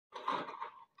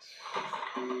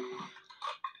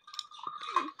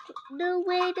No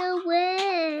way, no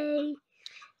way.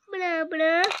 Blah,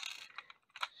 blah.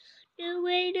 No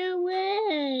way, no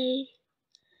way.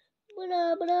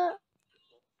 Blah, blah.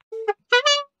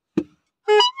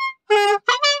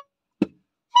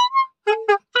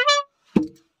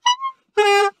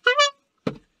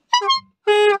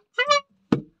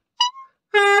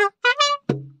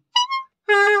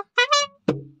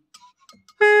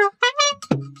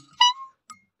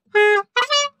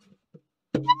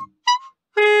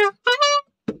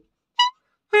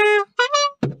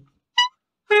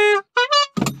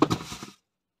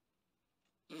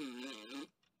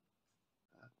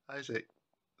 Isaac,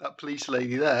 that police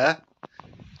lady there,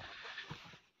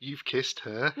 you've kissed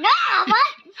her. No, I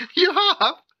haven't. You have?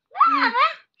 No, I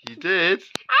haven't. You did.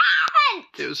 I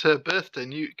haven't. It was her birthday,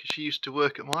 because she used to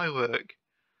work at my work.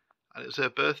 And it was her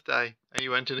birthday, and you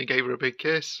went in and gave her a big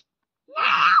kiss. No.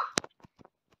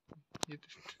 You did.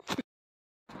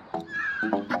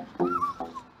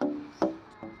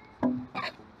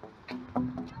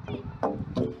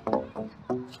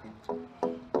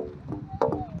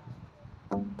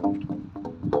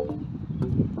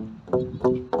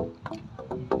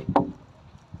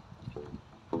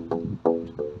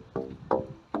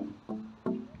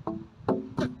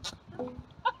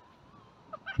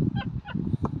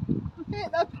 Hit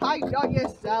the paint on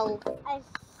yourself.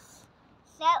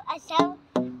 So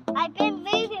I've been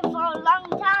moving for a long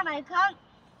time. I can't.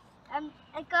 I'm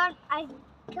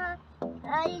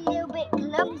a little bit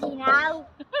clumsy now.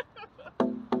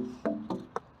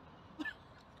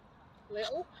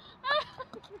 Little.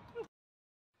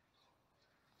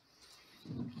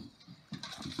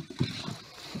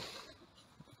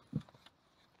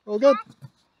 Well done.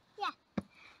 Yeah.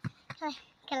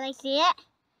 Can I see it?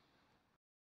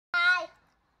 I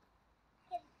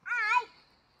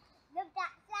love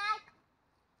that slide.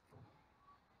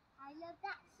 I love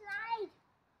that slide.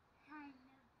 I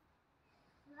love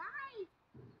slide.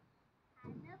 I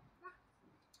love that.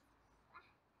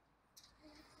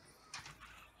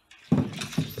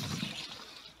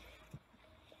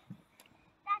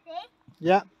 Daddy,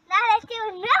 Yeah. now let's do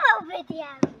another video.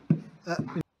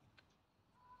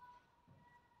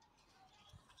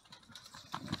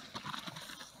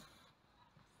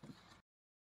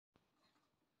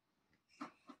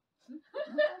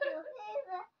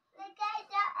 The guy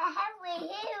got a Henry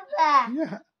Hoover.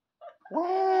 Yeah.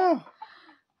 Wow.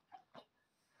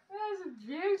 That's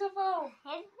beautiful.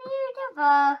 It's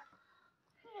beautiful.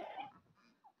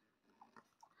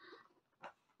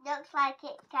 Looks like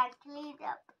it can clean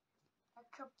up a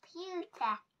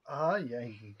computer. Ah, yeah,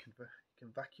 you can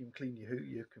vacuum clean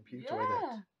your computer with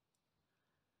it.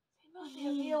 It must be a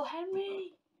real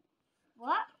Henry.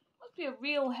 What? Must be a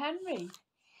real Henry.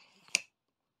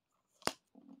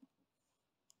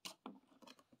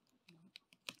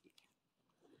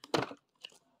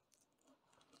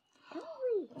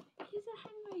 Henry. He's a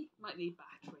Henry. Might need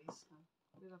batteries. So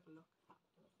we'll have a look.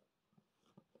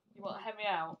 You want a Henry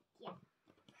out? Yeah.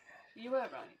 You were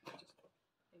right. Just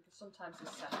because sometimes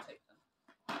it's septic.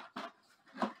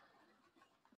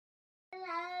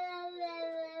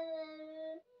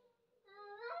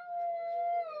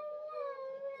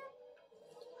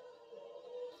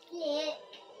 Flick.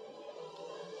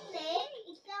 Flick.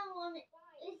 Someone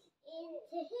is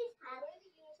into his house.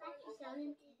 Like he's going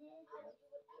into his house.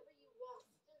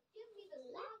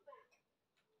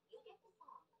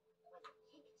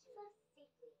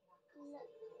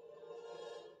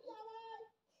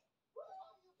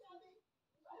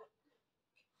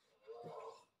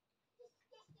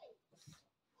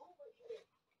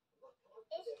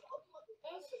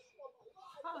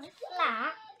 It's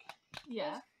black.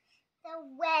 Yeah.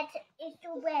 It's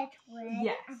the red one.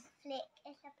 Yes. And Flick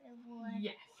is the blue one.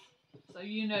 Yes. So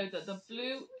you know that the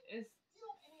blue is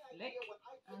Flick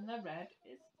and the red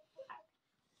is black.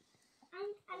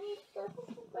 And it's the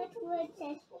red one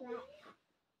says black.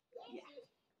 Yeah.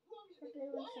 The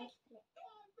blue one says Flick.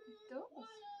 It does.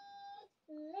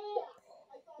 Flick,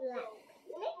 black.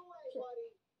 Flick, black.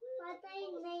 Why they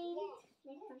named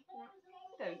Flick and black?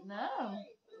 Don't know.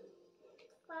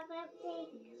 Why don't they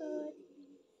called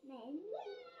men?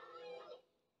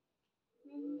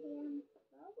 Mendy and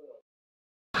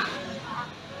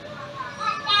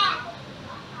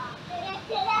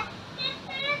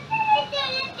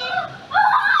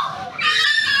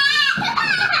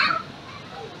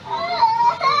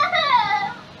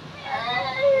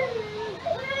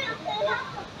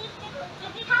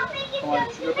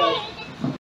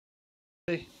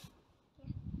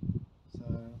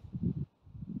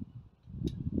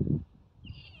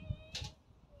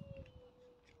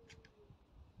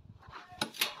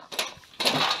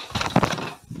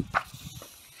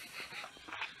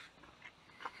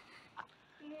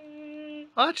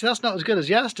Actually, that's not as good as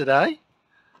yesterday.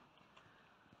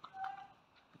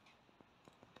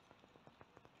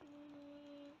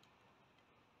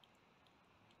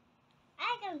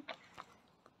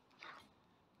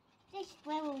 There's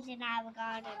squirrels in our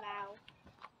garden now.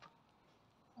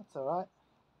 That's alright.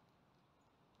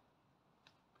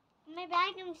 Maybe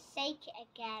I can shake it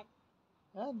again.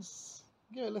 Yeah, just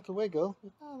give it a little wiggle.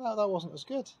 Oh, that wasn't as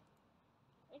good.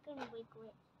 We're gonna wiggle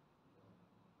it.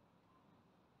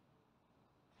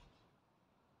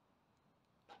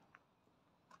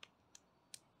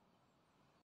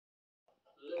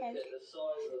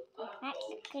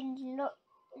 Mexicans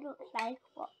look like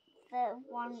what the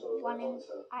one in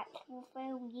actual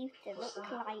film used to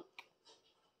look like.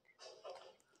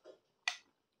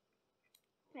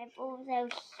 With all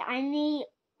those shiny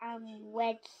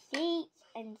red seats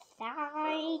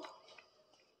inside.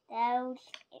 Those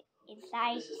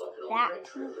inside that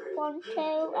one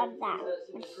too, and that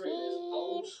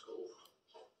machine.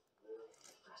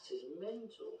 That is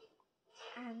mental.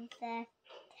 And the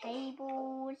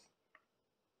tables.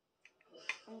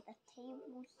 And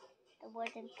the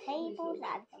wooden tables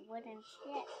and the wooden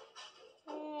chairs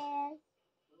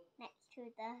next to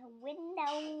the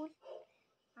windows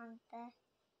and the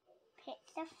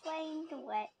picture frames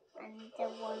and the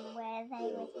one where they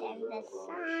would send the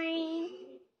sign.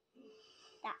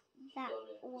 That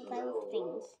all those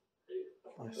things.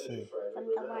 I see. From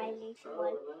the Wileys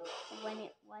one, when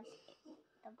it was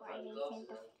the Wileys in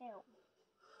the film.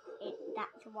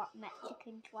 That's what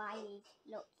Mexican Wileys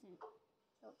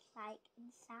looks like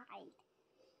inside.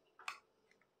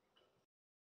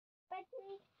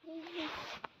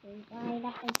 Wind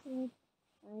up my teeth,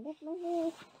 wind up my hair,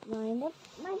 wind up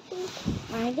my teeth,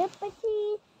 wind up my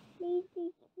teeth, please,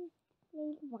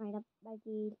 wind up my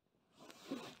teeth.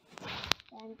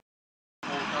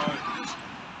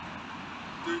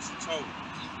 Do as you're told.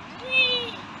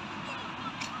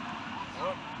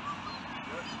 What?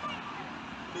 Yeah.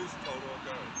 Do as you're told, I'll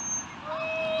go.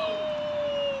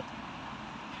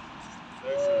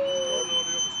 Listen, try and all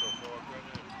the other stuff while I go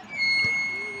in.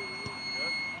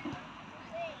 Yeah?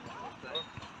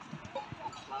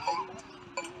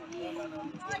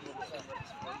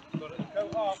 Got it. Go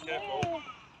up. Careful.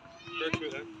 Go to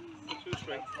it then. Go to the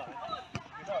string.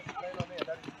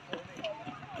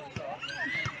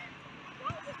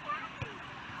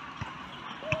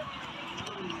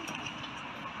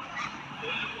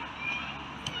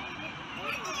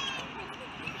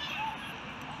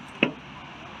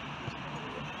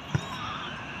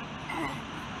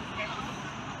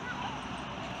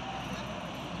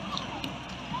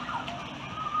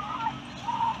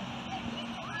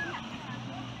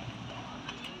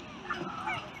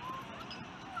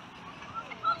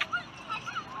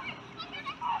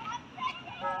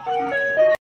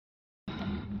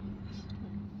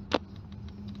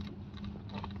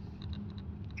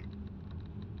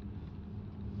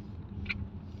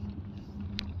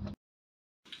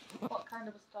 What kind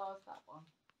of a star is that one?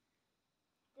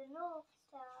 The North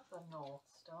Star. The North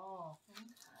Star.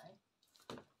 Okay.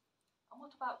 And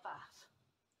what about that?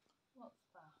 What's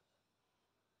that?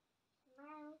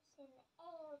 Mountain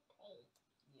airplane.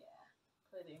 Yeah,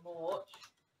 pretty much.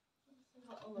 Let's see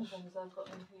what other things I've got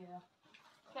in here.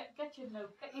 Get your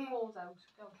note, get your balls out.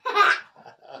 Go.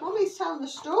 Mummy's telling the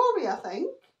story, I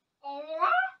think.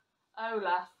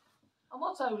 Olaf. And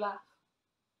what's Olaf?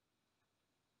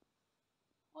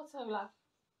 What's Olaf?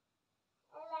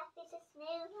 Olaf is a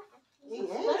snowman. He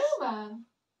is. Snowman.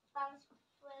 That's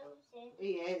frozen.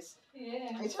 He is.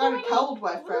 Yeah. It's very cold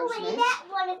where Frozen We is. get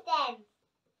one of them.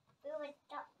 We would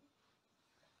stop.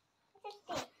 What is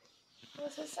this?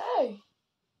 What's it say?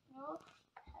 North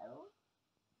Pole.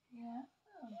 Yeah.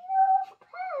 North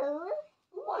Pole?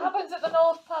 What happens at the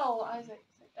North Pole, Isaac?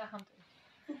 Sit down.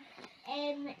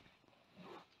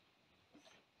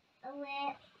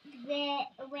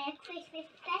 Where Christmas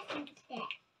presents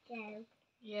go.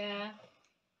 Yeah.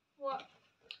 What?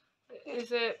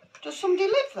 Is it Does somebody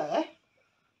live there?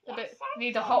 a bit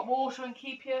need a hot water and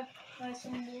keep you nice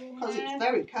and warm? Because there? it's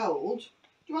very cold. Do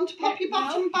you want to pop your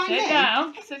bottom No. bang Sit in?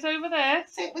 down. Sit over there.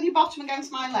 Sit with your bottom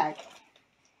against my leg.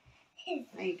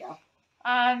 There you go.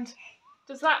 And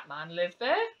does that man live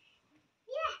there?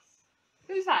 Yes.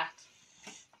 Who's that?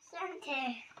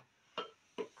 Santa.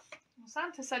 Well,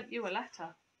 Santa sent you a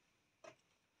letter.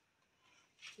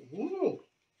 Ooh.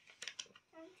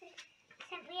 Santa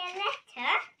sent me a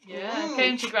letter. Yeah. Mm.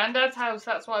 Came to Grandad's house.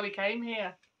 That's why we came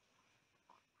here.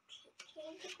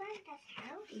 Came to Grandad's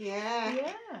house. Yeah.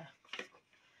 Yeah.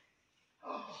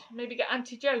 Maybe get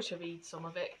Auntie Jo to read some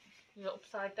of it. You're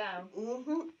upside down. Well,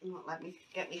 let me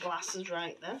get my glasses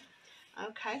right then.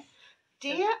 Okay.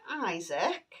 Dear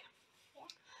Isaac,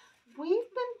 we've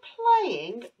been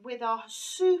playing with our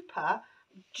super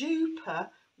duper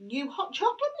new hot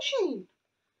chocolate machine.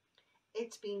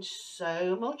 It's been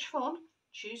so much fun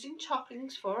choosing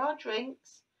toppings for our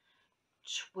drinks.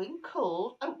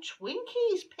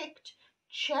 Twinkies picked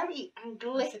cherry and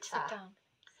glitter, Sit down.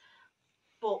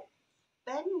 but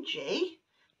Benji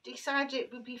decided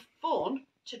it would be fun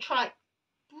to try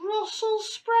Brussels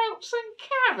sprouts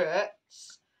and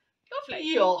carrots.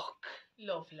 Lovely. Yuck.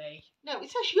 Lovely. No, it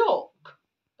says yuck.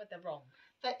 But they're wrong.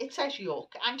 It says yuck.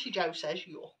 Auntie Jo says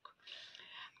yuck.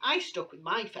 I stuck with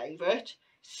my favourite,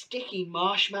 sticky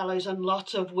marshmallows and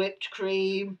lots of whipped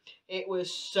cream. It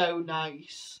was so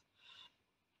nice.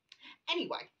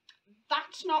 Anyway,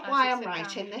 that's not why I'm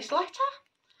writing this letter.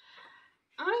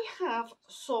 I have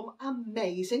some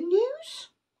amazing news.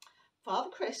 Father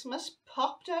Christmas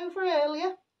popped over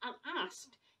earlier and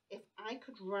asked if I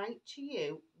could write to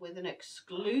you with an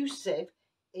exclusive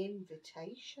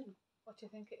invitation. What do you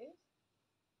think it is?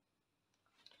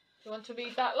 Do you want to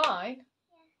read that line?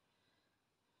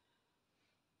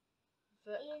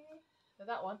 Yeah.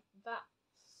 That one.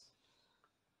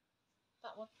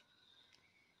 That one.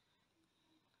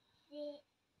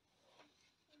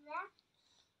 That's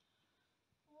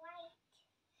right.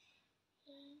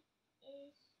 He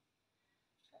is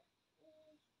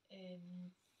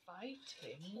Inviting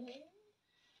you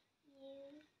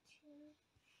to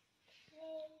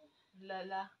play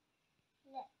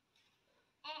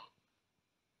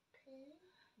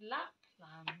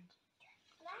Lapland.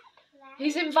 Lapland.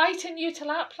 He's inviting you to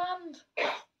Lapland.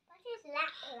 What is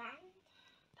Lapland?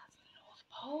 That's the North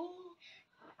Pole.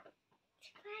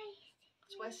 Christ.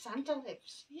 It's where Santa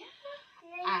lives. Yeah.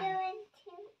 They're going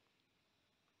to.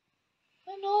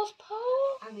 The North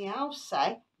Pole. And the elves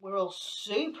say we're all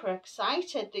super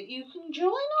excited that you can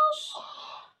join us.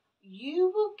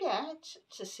 You will get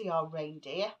to see our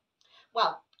reindeer.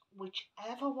 Well,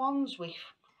 whichever ones we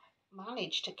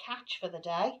manage to catch for the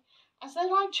day, as they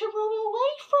like to run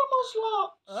away from us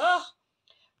lots.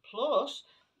 Plus,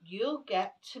 you'll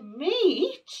get to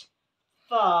meet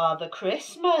Father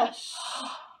Christmas.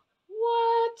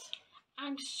 What?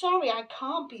 I'm sorry I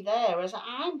can't be there as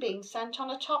I'm being sent on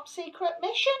a top secret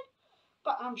mission.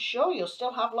 But I'm sure you'll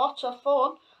still have lots of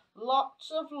fun.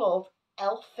 Lots of love,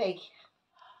 Elfie.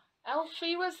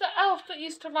 Elfie was the elf that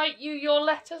used to write you your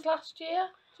letters last year.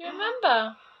 Do you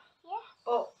remember? Yes.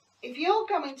 But if you're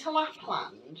going to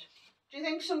Lapland, do you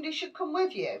think somebody should come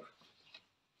with you?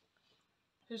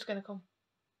 Who's going to come?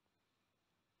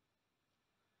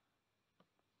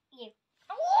 You.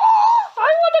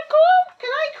 I want to come. Can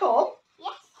I come?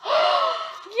 Yes.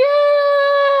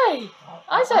 Yay!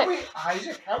 Isaac.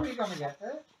 Isaac, how are you going to get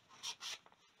there?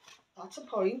 That's a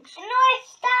point.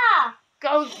 North Star.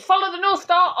 Go follow the North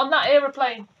Star on that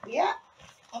aeroplane. Yeah.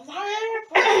 On that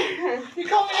aeroplane? You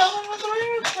can't be on another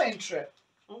aeroplane trip.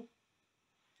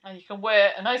 And you can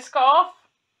wear a nice scarf.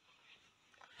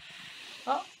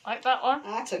 Oh, like that one.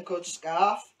 That's a good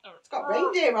scarf. Oh, It's got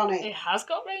reindeer on it it. has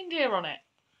got reindeer on it.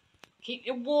 Keep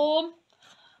you warm.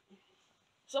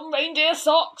 Some reindeer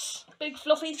socks. Big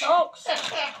fluffy socks.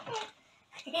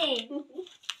 And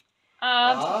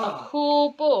a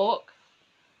cool book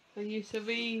for you to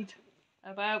read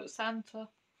about Santa.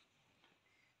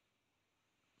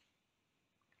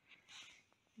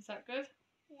 Is that good?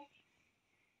 Yes.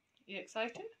 You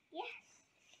excited? Yes.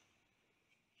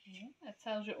 Yeah, it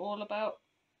tells you all about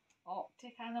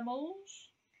Arctic animals.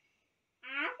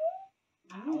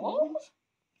 Owls?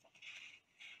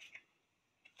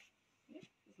 Yeah,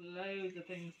 there's loads of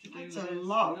things to do. That's with a this.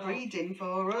 lot of Lots. reading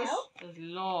for us. There's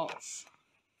lots.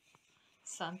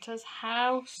 Santa's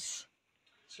house.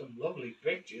 Some lovely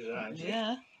pictures, Isaac.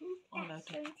 Yeah. Oh no, That's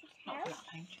don't. Santa's Not house. that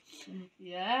pink.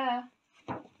 Yeah.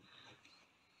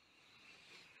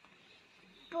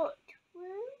 Boot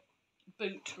room.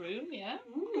 Boot room, yeah.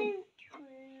 Mm. Boot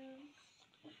room.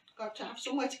 Got to have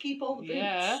somewhere to keep all the boots.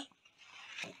 Yeah.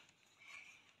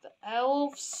 The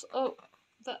elves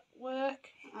that work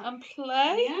and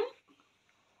play. Yeah.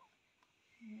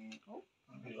 Oh,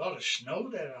 There'll be a lot of snow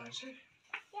there, Isaac.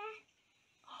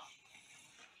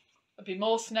 there'll be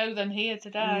more snow than here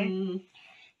today. Mm.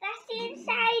 That's the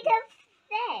inside of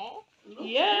there.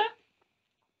 Lovely. Yeah.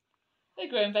 They're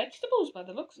growing vegetables by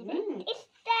the looks of it. Mm. Is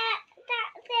that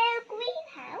their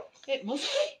greenhouse? It must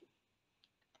be.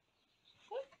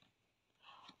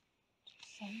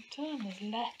 Santa and there's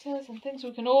letters and things.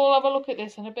 We can all have a look at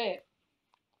this in a bit.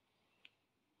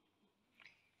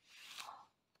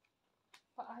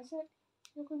 But Isaac,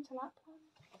 you're going to Lapland?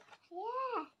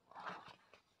 Yeah.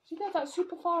 Do you know that's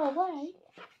super far away?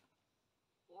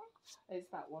 Yeah. It's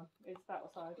that one. It's that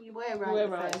side. You were right We're the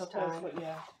right first the first time. one,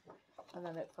 yeah. And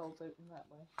then it folds open that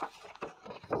way.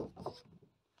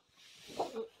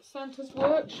 Look, Santa's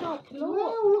workshop. Look.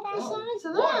 Wow, look at the size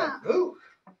of that. book.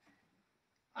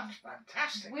 That's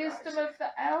fantastic. Wisdom of the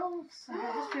Elves. So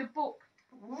that must be a book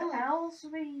the elves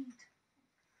read.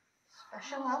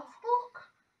 Special elf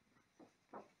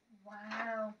book.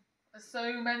 Wow. There's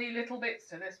so many little bits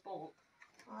to this book.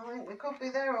 I think we could be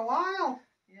there a while.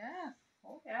 Yeah.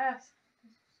 Oh yes.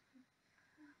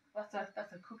 That's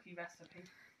a cookie recipe.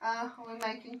 We're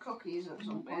making cookies at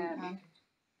some point. Yeah, Now.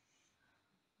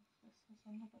 This is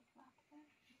another flap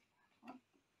there.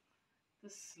 The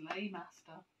Sleigh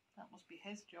Master. That must be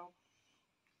his job.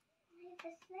 The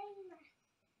sleigh master.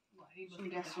 Well, he must Somebody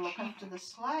be has the to look chief. after the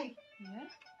sleigh. Yeah.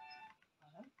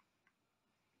 Hello.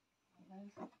 And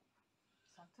there's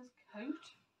Santa's coat.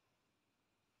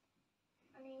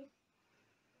 And he's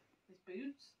His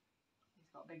boots. He's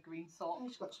got big green socks.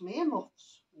 He's got some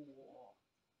earmuffs. Whoa.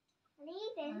 and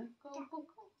even And gold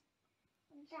buckle.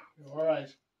 that's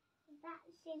Alright.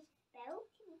 his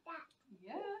belt and that.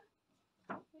 Yeah.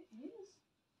 It is.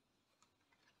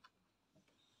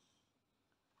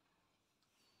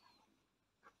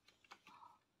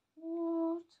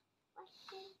 What? What's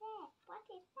in there? What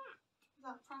is that? Is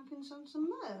that frankincense and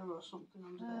myrrh or something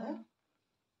under there?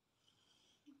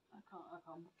 I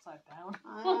can't upside down.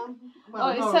 Well, Oh,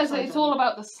 it no, says upside it's down. all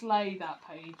about the sleigh, that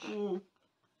page. Mm.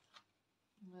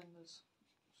 And then there's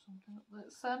something up there.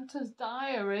 Santa's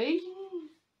diary.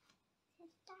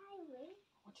 His diary.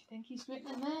 What do you think he's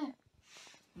written in there?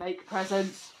 Make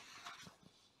presents.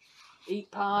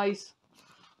 Eat pies.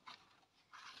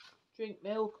 Drink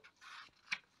milk.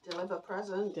 Deliver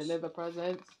presents. Deliver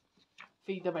presents.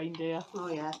 Feed the reindeer. Oh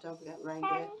yeah, don't forget reindeer.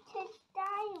 Santa's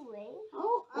diary.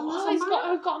 Oh, and Oh, there's a he's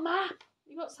map. got a map.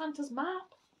 You got Santa's map.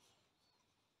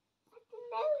 I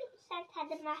didn't know Santa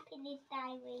had a map in his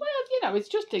diary. Well, you know, it's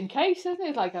just in case, isn't it?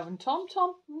 It's like having Tom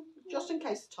Tom. Just in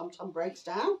case the TomTom breaks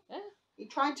down. Yeah. He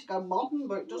tried to go modern,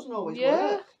 but it doesn't always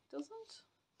Yeah, work. doesn't.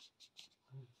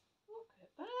 Look at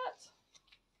that.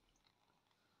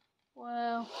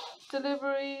 Wow.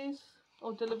 Deliveries.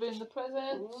 Or delivering the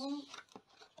presents. Mm.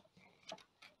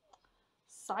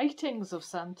 Sightings of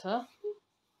Santa.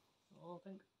 Oh, I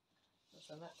think there's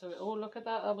a letter. Oh, look at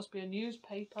that. That must be a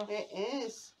newspaper. It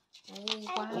is. Oh,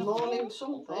 The wow. morning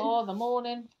something. Oh, the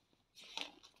morning.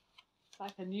 It's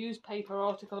like a newspaper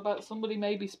article about somebody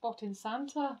maybe spotting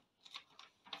Santa.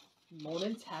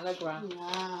 Morning Telegraph.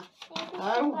 Yeah.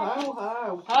 Ho, ho,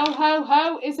 ho. Ho, ho,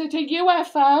 ho. Is it a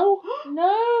UFO?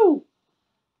 No.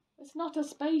 It's not a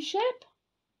spaceship.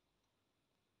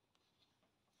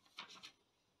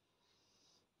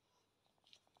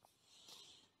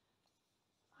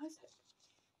 Isaac,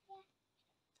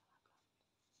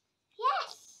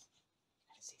 Yes. you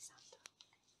gonna see Santa?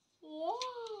 Yeah.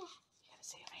 You gonna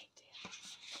see a reindeer?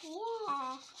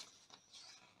 Yeah.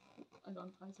 Hang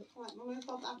on, Isaac. Right, we'll move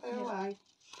that bit Yeah. away.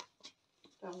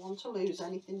 Don't want to lose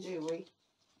anything, do we?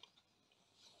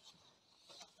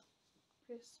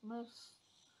 Christmas.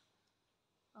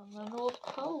 And the North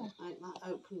Pole. Ain't that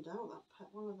opened out, that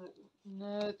pet one of it?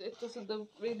 No, it doesn't. The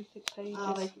really thick pages.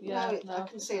 Oh, Yeah, no, I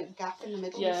can see a gap in the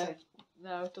middle. Yeah. you see.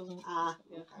 No, it doesn't. Ah,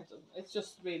 Yeah, okay. it doesn't. It's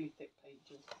just really thick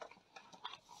pages.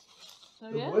 So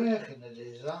The yeah, work and the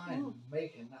design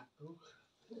making that book.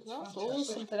 It's that's all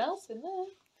fantastic. something else in there.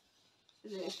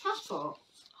 Is it a passport?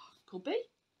 Could be.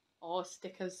 Or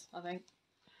stickers, I think.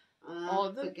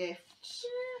 Oh, For the- gifts.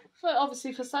 But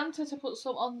obviously for Santa to put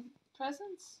some on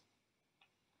presents.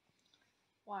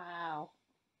 Wow.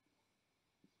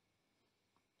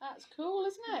 That's cool,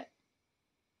 isn't it?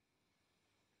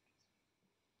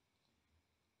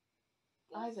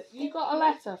 Isaac, you got a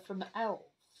letter from the elves.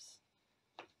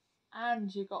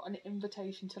 And you got an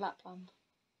invitation to Lapland.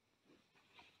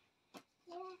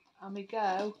 Yeah. And we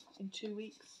go in 2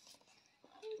 weeks.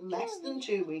 Less than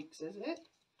 2 weeks, is it?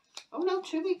 Oh no,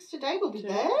 2 weeks today we'll be Two-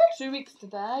 there. 2 weeks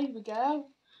today we go.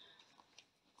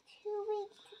 2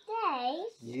 weeks today.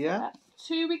 Yeah.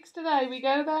 2 weeks today we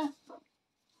go there.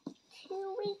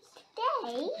 2 weeks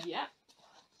today. Yeah.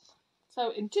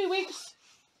 So in 2 weeks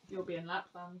you'll be in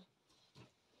Lapland.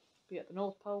 Be at the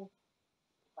North Pole.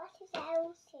 What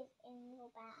else is in your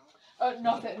bag?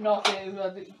 Nothing.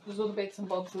 There's other bits and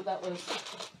bobs, but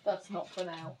that's not for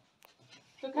now.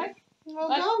 Okay. Well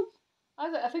Right.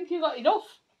 done. I think you got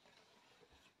enough.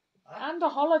 And a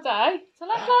holiday to That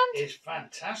Lapland. is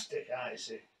fantastic,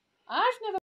 Isaac. I've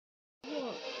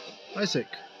never. Isaac,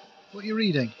 what are you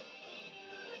reading?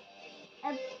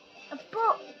 A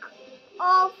book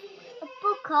of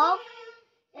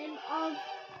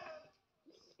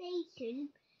Satan,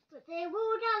 but they're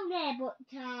all down there. there, but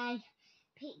I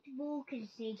picked Morgan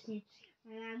Station.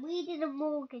 And I'm reading the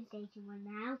Morgan Station one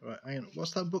now. Right, hang on.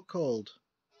 What's that book called?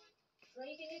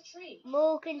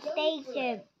 Morgan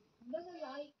Station.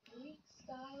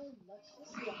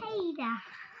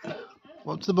 Haida.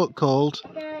 What's the book called?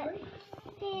 The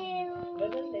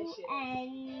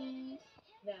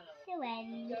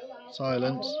Silence.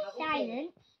 Silence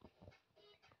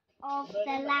of the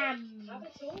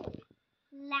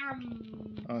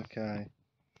Lamb. Okay.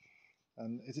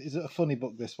 And is it a funny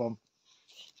book, this one?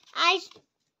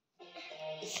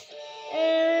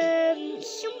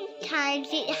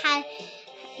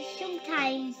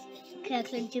 Sometimes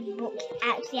Kirklandton books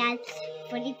actually has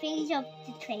funny things of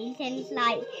the train things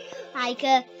like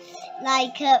a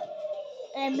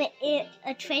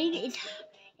train is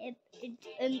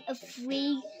a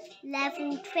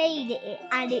 3-level train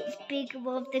and it's bigger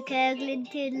than the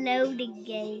Kirklandton loading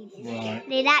gauge. Right.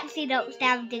 And it actually knocks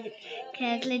down the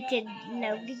Kirklandton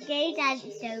loading gauge and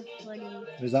it's so funny.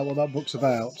 Is that what that book's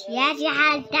about? Yes, it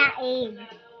has that in.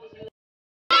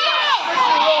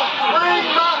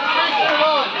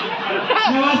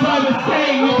 Now, as I was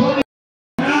saying,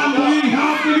 now we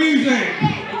have the music.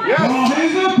 Yes.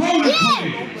 His opponent,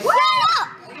 please.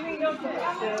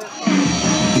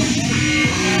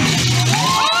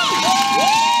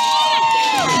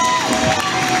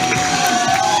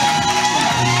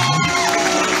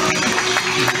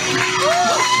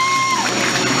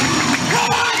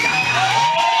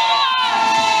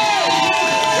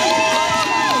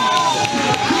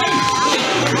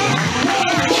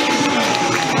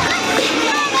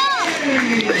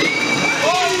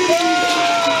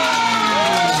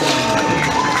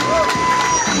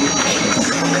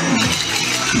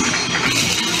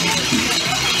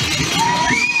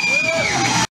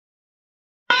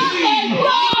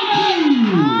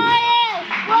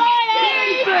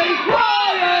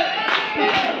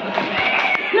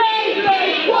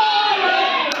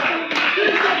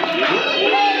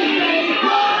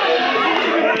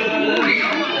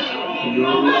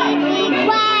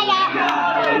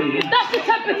 That's the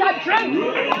temper tantrum.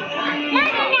 No,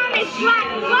 it's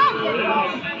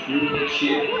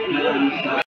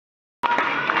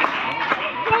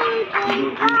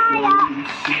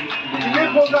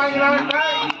Nipples hanging out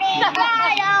now.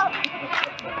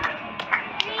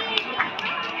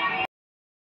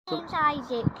 Name's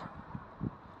Isaac.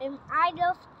 I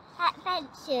love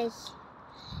adventures.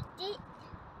 Do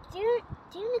you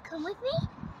want to come with me?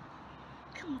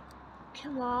 Come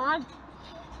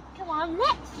on,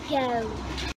 let's go.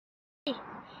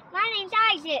 My name's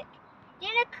Isaac.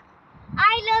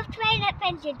 I love train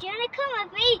adventure. Do you want to come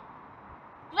with me?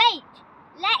 Great,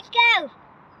 let's go.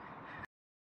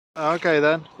 Okay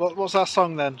then. What's our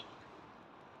song then?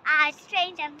 As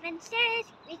train adventures,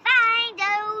 we find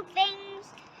old things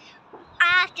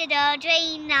after the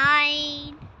train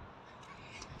line,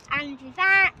 and we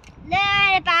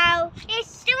learn about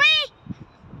history.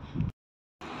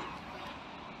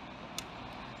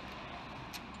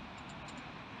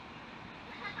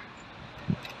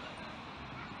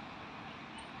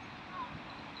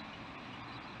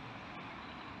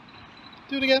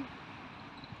 Do it again.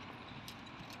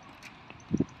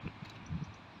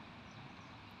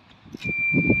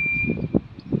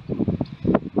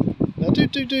 Now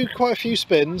do quite a few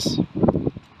spins.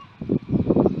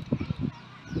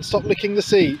 And stop licking the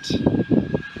seat.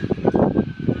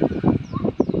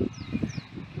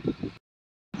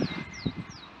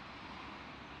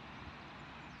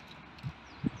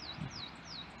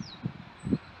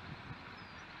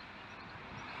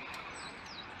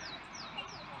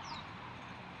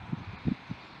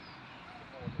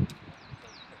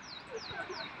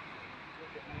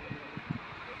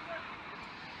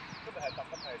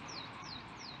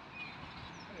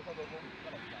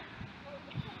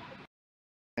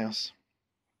 House.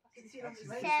 So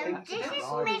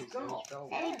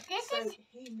this is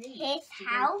his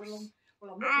house,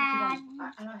 Well, I'm not looking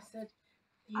on, and I said,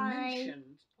 you mentioned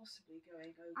possibly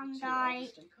going over to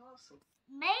Alveston Castle.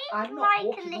 made I'm not like a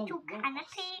walking on little the rocks.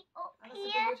 canopy up And I said, here,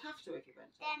 well, you'd have to if you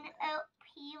went then over up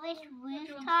here is roof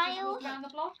Just tiles, round the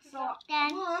block. there. So, then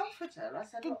well, I offered her, I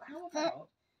said, the- look, how about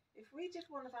if we did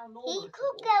one of our normal he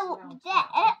could walks go around up there,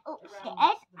 town, upstairs,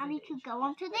 around the and he could village, go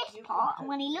onto then this you part, could and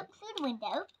when he go looked through the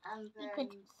window, and he then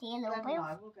could see a little Glenn bit and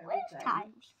I of will go roof a day.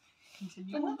 tiles.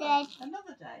 Continue. And Another, then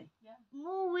another day.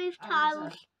 more roof And,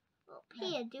 tiles up no,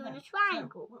 here doing no, a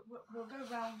triangle. We'll go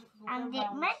round. And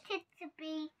it meant it to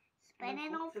be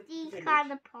spinning We'll off walk the these village.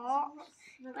 kind of I said, parts, "Well,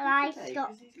 that's no but good I today,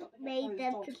 stopped- 'cause he's got to get made those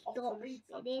them dogs to off the stop lead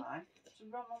spinning sometime to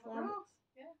run on the from- grass.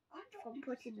 Yeah. I don't from think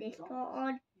putting it's this too part long.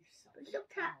 on. You But silly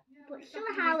sometimes, cow. but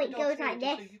somehow it goes like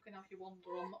So this, you can have your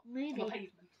wander on the moving.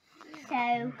 pavement.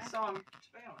 So I'm, to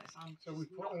be honest, I'm So we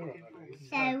put her on looking it. forward to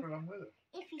So- Put her on with it.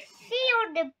 if you see on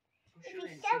the push if her you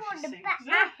in sew so on she the sings. back,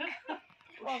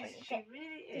 Well, or she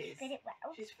really just is. spin it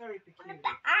well. She's very On peculiar. the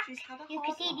back, She's had a you hard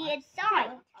can see the life.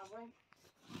 inside. I won't.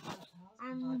 Her husband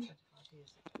Um, died 25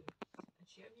 years ago, and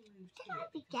she only moved here Daddy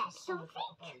because get her son had got a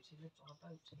something? boat. He lived on a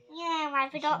boat here. Yeah, I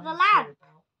And she forgot the moved here lamp.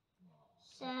 about,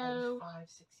 So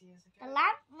 5-6 years ago. the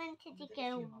lamp wanted And to within a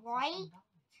go few months, her right son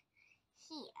died.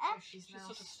 here, So she's now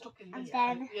sort of stuck in and this.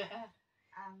 then Yeah.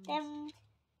 And then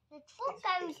the foot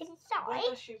goes whether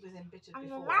inside. she was embittered and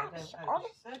the before, I lamp's don't know. on.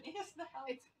 She certainly is now.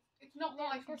 It's not the Then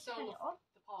life and just put soul it of on.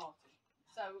 the party.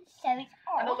 So, So it's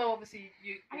and on, although obviously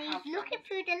you and have he's looking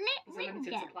through the there's a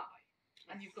limited window. supply,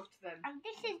 and you've got to then And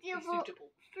this is be the other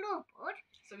suitable. floorboard.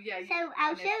 So yeah. So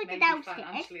I'll and if show you the maybe downstairs.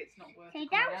 financially it's not worth So it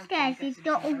coming out, downstairs I'm has guessing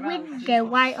got a somewhere else. window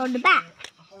right on the back.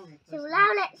 So now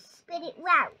let's spin it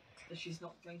round. That she's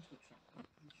not going to attract them.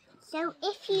 So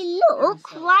if you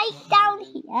look right down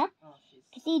here, Oh, she's you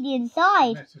can see the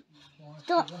inside. Met her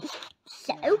Stop. twice.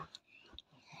 So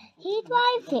he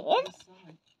drives in.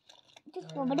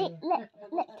 Just one minute.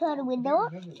 Let's turn the window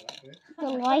on. Remember that bit. The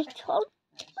light on.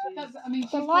 That's, I mean, The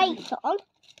she's probably- lights on.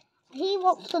 He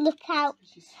wants to look out.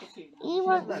 she's stuck in. He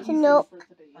wants She's to ready look. for it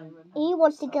to be here and- He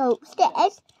wants to go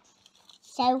upstairs.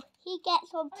 So he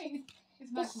gets onto I mean,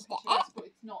 it's the nice and stairs picturesque, but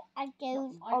it's not. and it's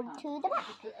goes not my onto kind. the back.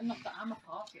 Because- Not that I'm a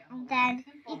party animal And or then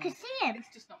anything, you but can see him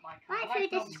it's just not my kind. right I through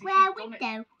like the obviously square she's done it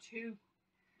window. to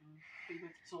be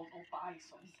with someone or buy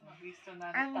something at least, and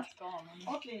then And that's gone. And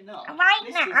oddly enough, right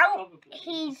this now, is probably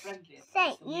he's the friendliest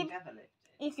place that we've saying ever lived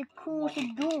in. It's a When closet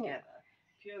we've been door. together,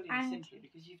 purely And- and simply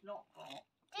because you've not got.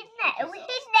 Didn't it?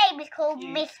 His name is called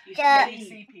You Mr.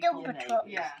 see people Dumper neighbours, Truck.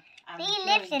 yeah. and He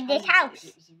lives during in this COVID, house.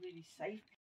 It was a really safe.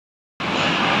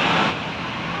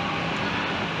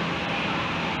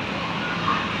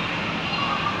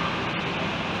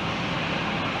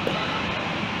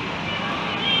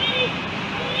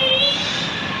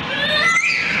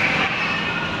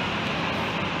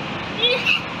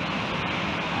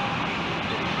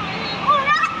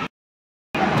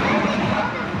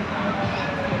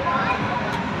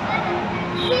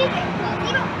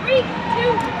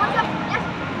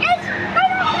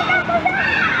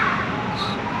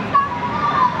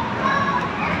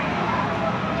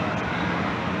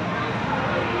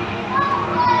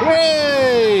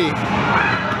 Hooray!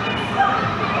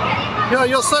 Yeah,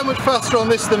 you're so much faster on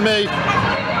this than me.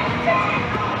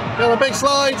 You're on a big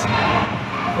slide.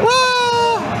 Woo!